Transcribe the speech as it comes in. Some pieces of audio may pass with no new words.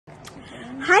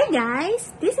Hi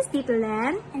guys, this is Tito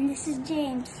Len. And this is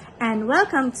James. And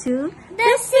welcome to the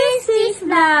Sisti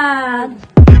vlog.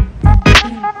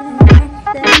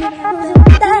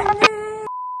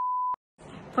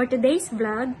 For today's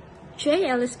vlog,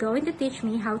 JL is going to teach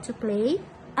me how to play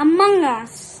Among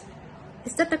Us.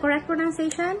 Is that the correct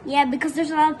pronunciation? Yeah, because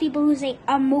there's a lot of people who say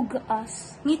Among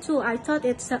Us. Me too, I thought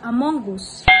it's Among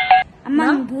Us.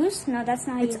 Among Us? No, that's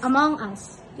not It's it. Among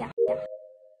Us. Yeah.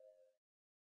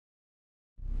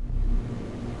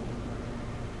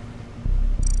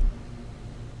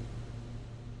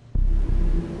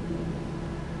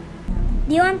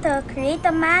 Do you want to create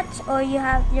a match, or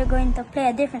you're going to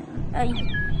play a different?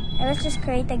 Let's just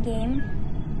create a game.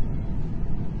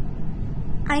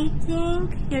 I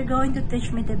think you're going to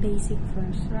teach me the basic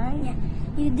first, right? Yeah.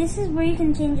 This is where you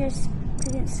can change your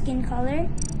skin color,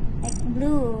 like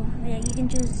blue. Yeah, you can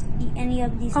choose any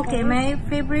of these. Okay, colors. my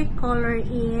favorite color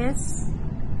is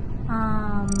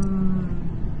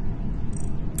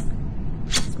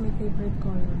what's my favorite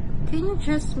color? Can you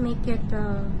just make it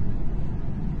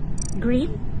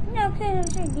green? No, okay,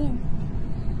 sure, green.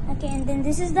 Okay, and then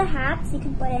this is the hats. You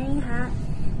can put any hat.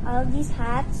 All of these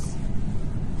hats.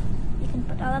 You can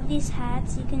put all of these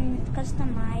hats. You can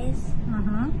customize.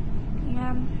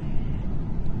 Yeah.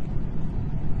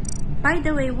 By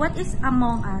the way, what is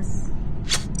Among Us?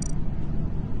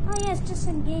 Oh yeah, it's just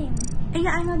a game.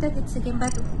 Yeah, I know that it's a game,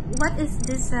 but what is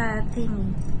this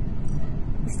thingy?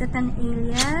 Is that an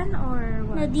alien or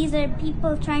what? No, these are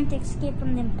people trying to escape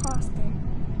from the imposter.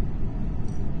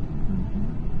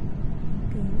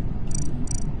 Okay.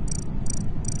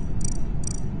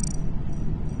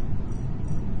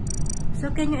 So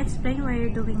can you explain why you're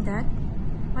doing that?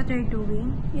 What are you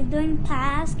doing? You're doing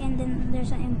task, and then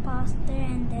there's an imposter,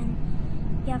 and then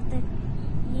you have to,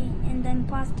 and the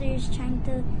imposter is trying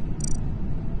to.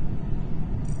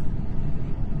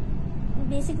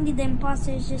 Basically, the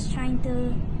imposter is just trying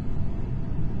to,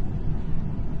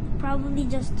 probably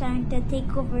just trying to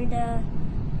take over the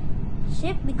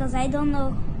ship, because I don't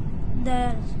know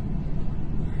the.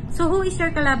 So who is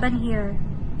your kalaban here?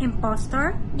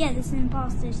 Impostor? Yeah, this is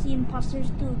imposters. See,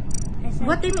 imposters too. I said.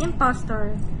 What team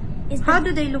impostor? Is How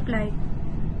do they look like?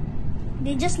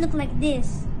 They just look like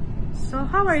this. So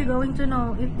how are you going to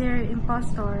know if they're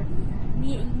impostor?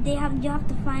 You have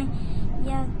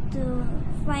to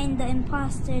find the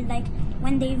imposter, like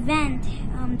when they vent,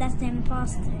 that's the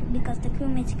imposter, because the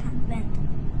crewmates can't vent.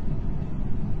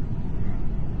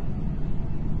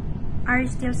 Are you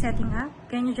still setting up?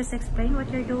 Can you just explain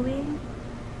what you're doing?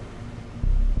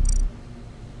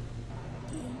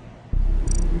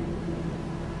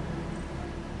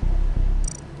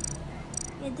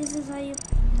 Yeah, this is how you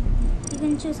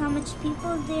can choose how much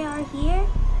people there are here,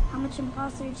 how much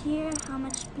imposters here, how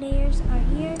much players are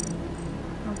here.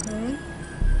 Okay.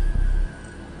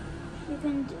 You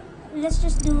can let's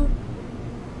just do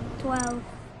 12.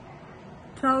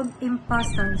 12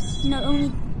 imposters. No,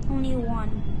 only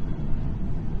one.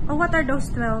 Oh, what are those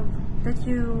 12 that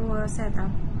you set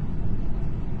up?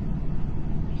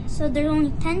 So there's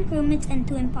only 10 crewmates and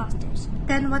 2 imposters.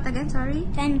 10 what again? Sorry?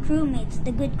 10 crewmates,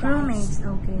 the good guys. Crewmates,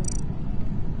 okay.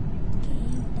 Okay,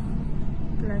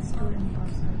 done. Plus 2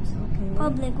 imposters, okay.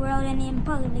 Public, we're already in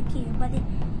public here. But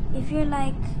if you're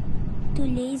like too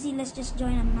lazy, let's just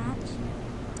join a match.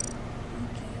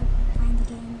 Okay, find the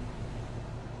game.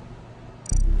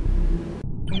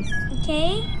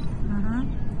 Okay,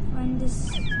 we're in this.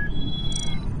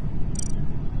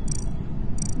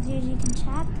 Here you can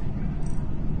chat.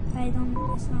 It's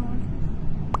not working.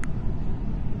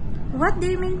 What do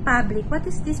you mean public? What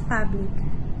is this public?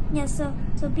 Yeah, so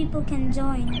people can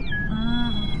join. Okay.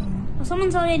 Well,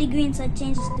 someone's already green, so it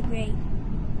changes to gray.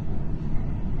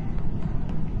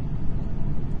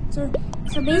 So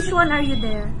basically, Which one are you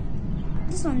there?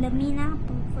 this one, the mean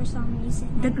apple, for some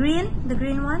reason. The green? The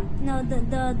green one? No,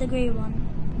 the gray one.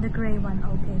 The gray one,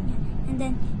 okay. And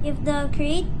then if the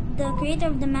creator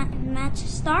of the match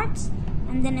starts,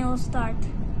 and then it will start.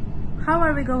 How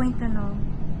are we going to know?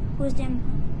 Who's the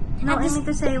No, I mean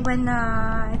to say when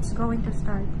it's going to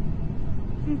start.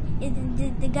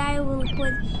 The guy will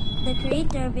put, the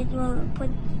creator of it will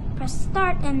press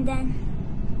start, and then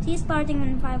he's starting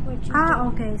in 5, 4, 3, 2.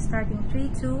 Okay. Starting 3,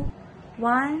 2,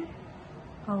 1.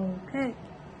 Okay.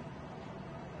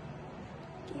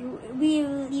 We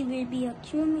will either be a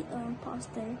crewmate or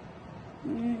imposter.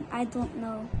 I don't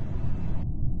know.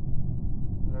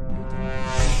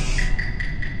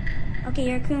 Okay,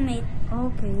 you're a crewmate.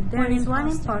 Okay, there is one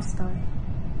imposter.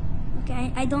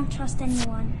 Okay, I don't trust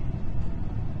anyone.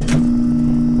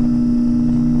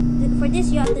 For this,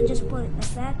 you have to just pull it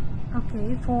like that.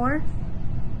 Okay, 4.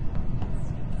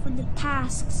 For the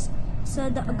tasks, so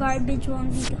the garbage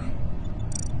won't be gone.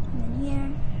 And then here,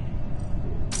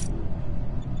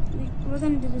 we're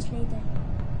gonna do this later.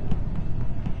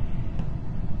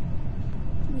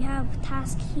 We have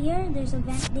task here. There's a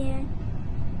vent there.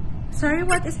 Sorry,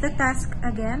 what is the task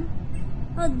again?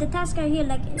 Oh, the tasks are here,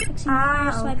 like fixing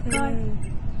wire, swipe card.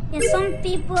 Yeah, some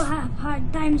people have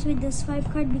hard times with the swipe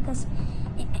card because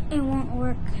it won't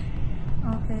work.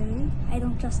 Okay. I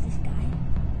don't trust this guy.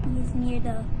 He's near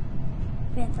the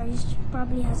vent, or he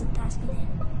probably has a task in him.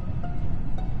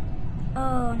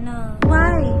 Oh no.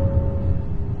 Why?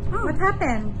 Oh. What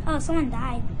happened? Oh, someone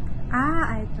died.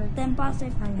 I thought. The imposter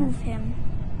moved him.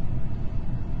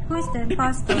 Who is the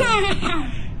imposter?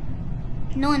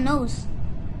 No one knows.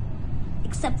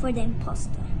 Except for the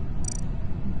imposter.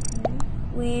 Okay.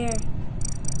 Where?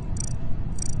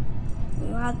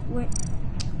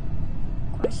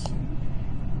 Question.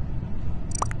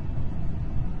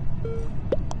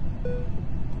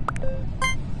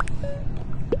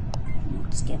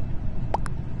 Skip.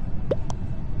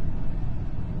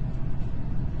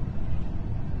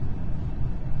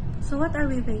 So what are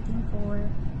we waiting for?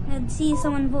 Let's see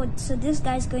someone vote. So this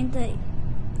guy's going to.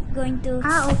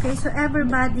 Okay. So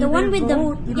everybody the one will with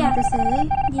vote. You mean to say?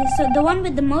 Yeah. So the one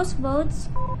with the most votes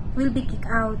will be kicked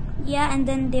out. Yeah, and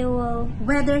then they will.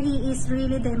 Whether he is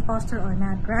really the imposter or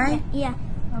not, right? Yeah.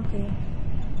 Okay.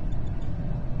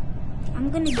 I'm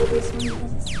gonna do this one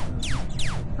because it's.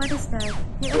 What is that?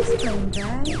 You explained,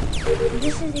 right?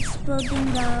 This is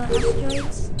exploding the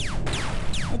asteroids.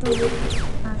 It will be.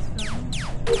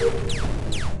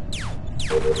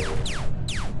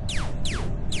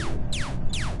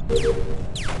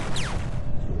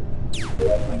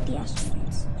 The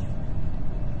asteroids.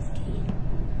 Okay.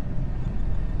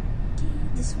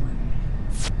 This one.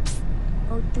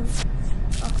 O2.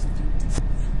 Oxygen.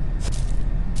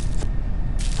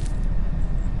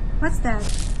 What's that?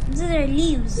 These are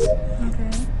leaves.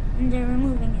 Okay. And they're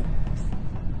removing it.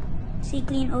 See,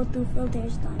 clean O2 filter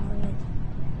is done already.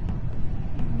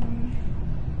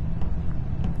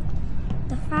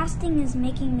 The fasting is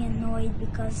making me annoyed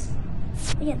because.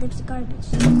 Oh yeah, there's the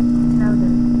garbage. Louder.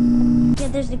 Yeah,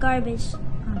 there's the garbage.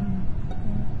 Okay.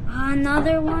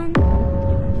 Another one.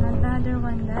 Another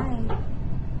one died.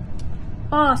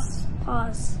 Pause.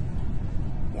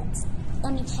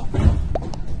 Let me check.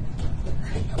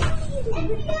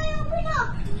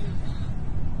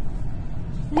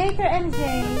 Later, MJ.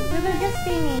 We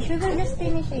will just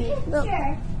finish it. Look.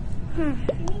 You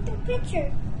need a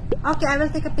picture. Okay, I will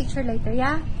take a picture later,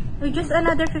 yeah? We're just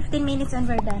another 15 minutes and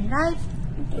we're done, right?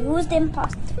 Okay, who's the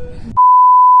imposter?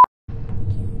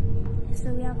 So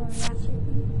we have a reaction.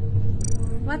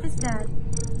 What is that?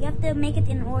 You have to make it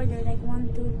in order, like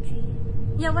 1, 2, 3.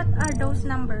 Yeah, what are those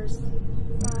numbers?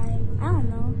 5. I don't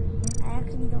know. I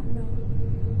actually don't know.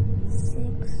 6,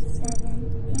 7,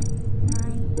 8,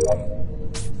 9, 10.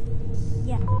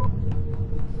 Yeah.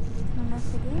 One else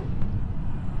again.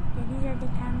 Yeah, these are the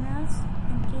cameras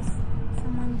in case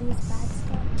someone does bad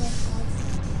stuff. There's bad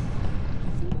stuff. I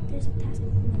think there's a task. No,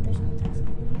 there's no task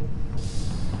over here.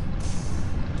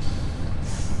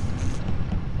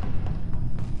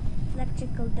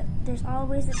 Electrical. There's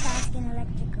always a task in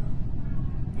electrical.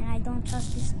 And I don't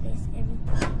trust this place every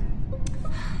time.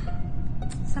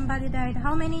 Somebody died.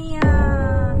 How many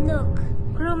Look.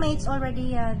 crewmates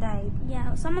already died?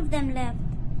 Yeah, some of them left.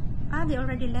 They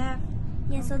already left.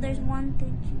 Yeah, so there's 1, 2,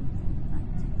 3, 4,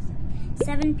 5, 6,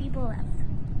 7 people left.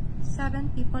 7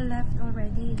 people left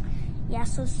already. Yeah,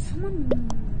 so someone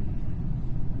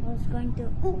was going to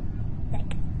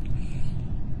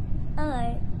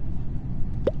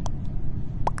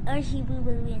or he will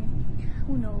win.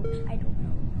 Who knows? I don't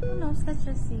know. Who knows? Let's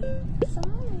just see.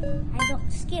 I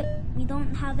don't skip. We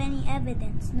don't have any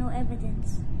evidence. No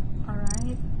evidence.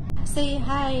 Alright. Say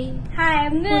hi. Hi,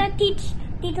 I'm gonna teach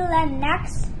Tito Len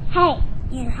next. Hey.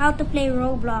 Yeah, how to play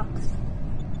Roblox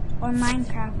or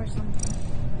Minecraft or something.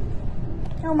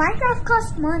 No, Minecraft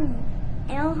costs money.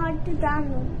 And hard to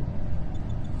download.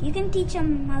 You can teach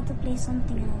him how to play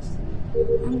something else.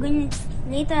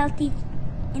 Later I'll teach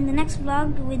in the next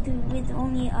vlog with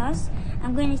only us.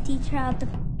 I'm going to teach her how to.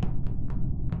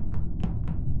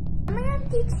 I'm going to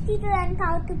teach Tito Len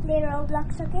how to play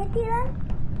Roblox, okay, Tito Len?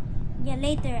 Yeah,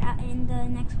 later in the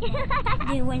next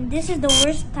vlog. When this is the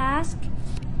worst task.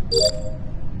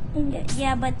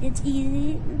 Yeah, but it's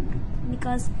easy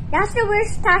because that's the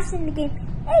worst task in the game.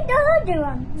 Hey, the other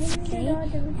one. Okay.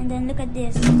 And then look at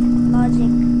this.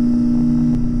 Logic.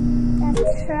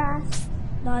 That's trash.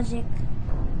 Logic.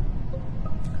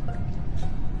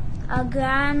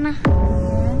 Again.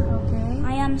 Okay.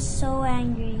 I am so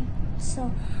angry.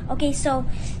 So, okay, so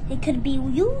it could be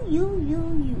you.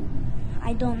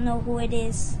 I don't know who it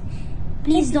is.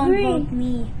 Please It's don't green. vote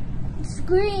me. It's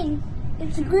green.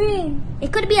 It's green.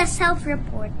 It could be a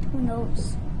self-report. Who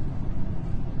knows?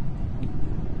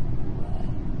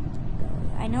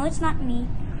 I know it's not me.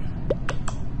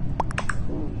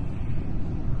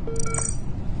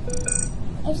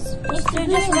 They're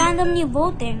just randomly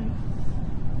voting.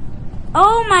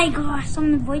 Oh my gosh,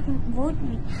 someone vote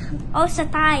me. Oh, it's a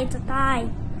tie. It's a tie.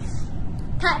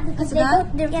 Because It's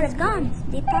gone? Yeah, it's gone.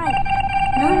 They tied.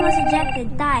 No one was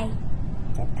ejected. Tie.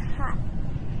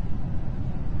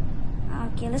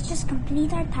 Okay, let's just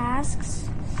complete our tasks.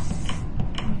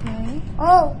 Okay.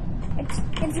 Oh, it's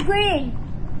green.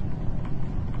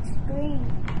 It's green.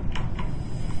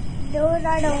 Those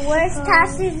are the worst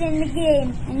passes in the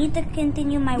game. I need to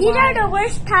continue my These are wire. the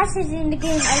worst passes in the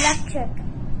game, electric.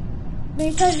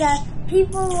 Because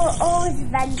people will always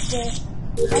vent there.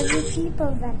 Every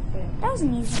people vent there. That was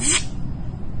an easy one.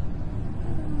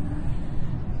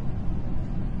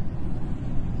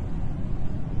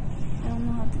 I don't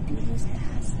know how to do this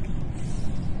task.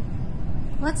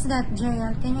 What's that,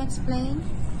 JL? Can you explain?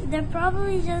 They're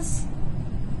probably just...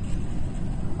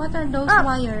 What are those Oh.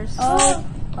 wires? Oh.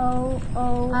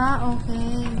 Ah,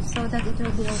 okay. So that it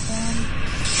will be open.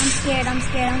 I'm scared. I'm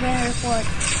going to report.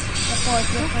 Report.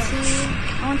 Oopsie.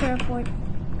 I want to report.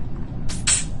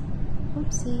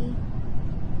 Oopsie.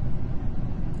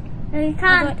 No, you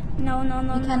can't. No. You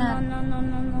cannot.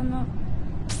 No.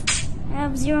 I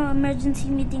have 0 emergency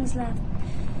meetings left.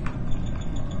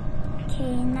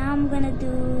 Okay, now I'm gonna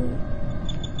do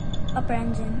upper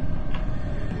engine.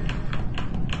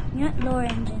 You know what? Lower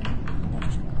engine.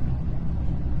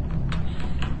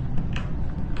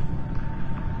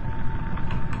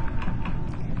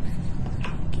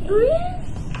 Green?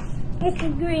 It's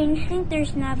green. I think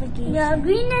there's navigation. Yeah,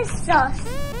 green is sus.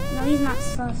 No, he's not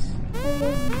sus.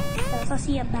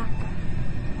 Sussy at back.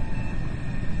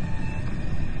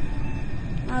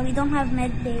 We don't have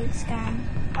med bay scan.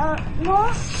 No.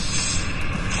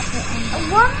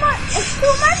 One more. It's 2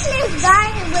 months left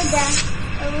dying with the.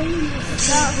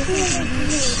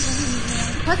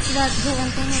 What's that, JL?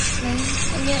 Can you explain?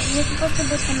 You're supposed to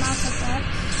put the mouse like that.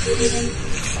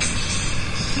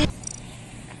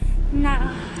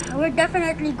 Nah, we're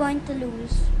definitely going to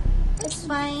lose. It's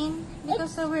fine.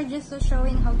 Because we're just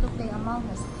showing how to play Among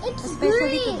Us. It's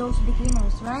Especially to green. those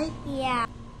beginners, right? Yeah.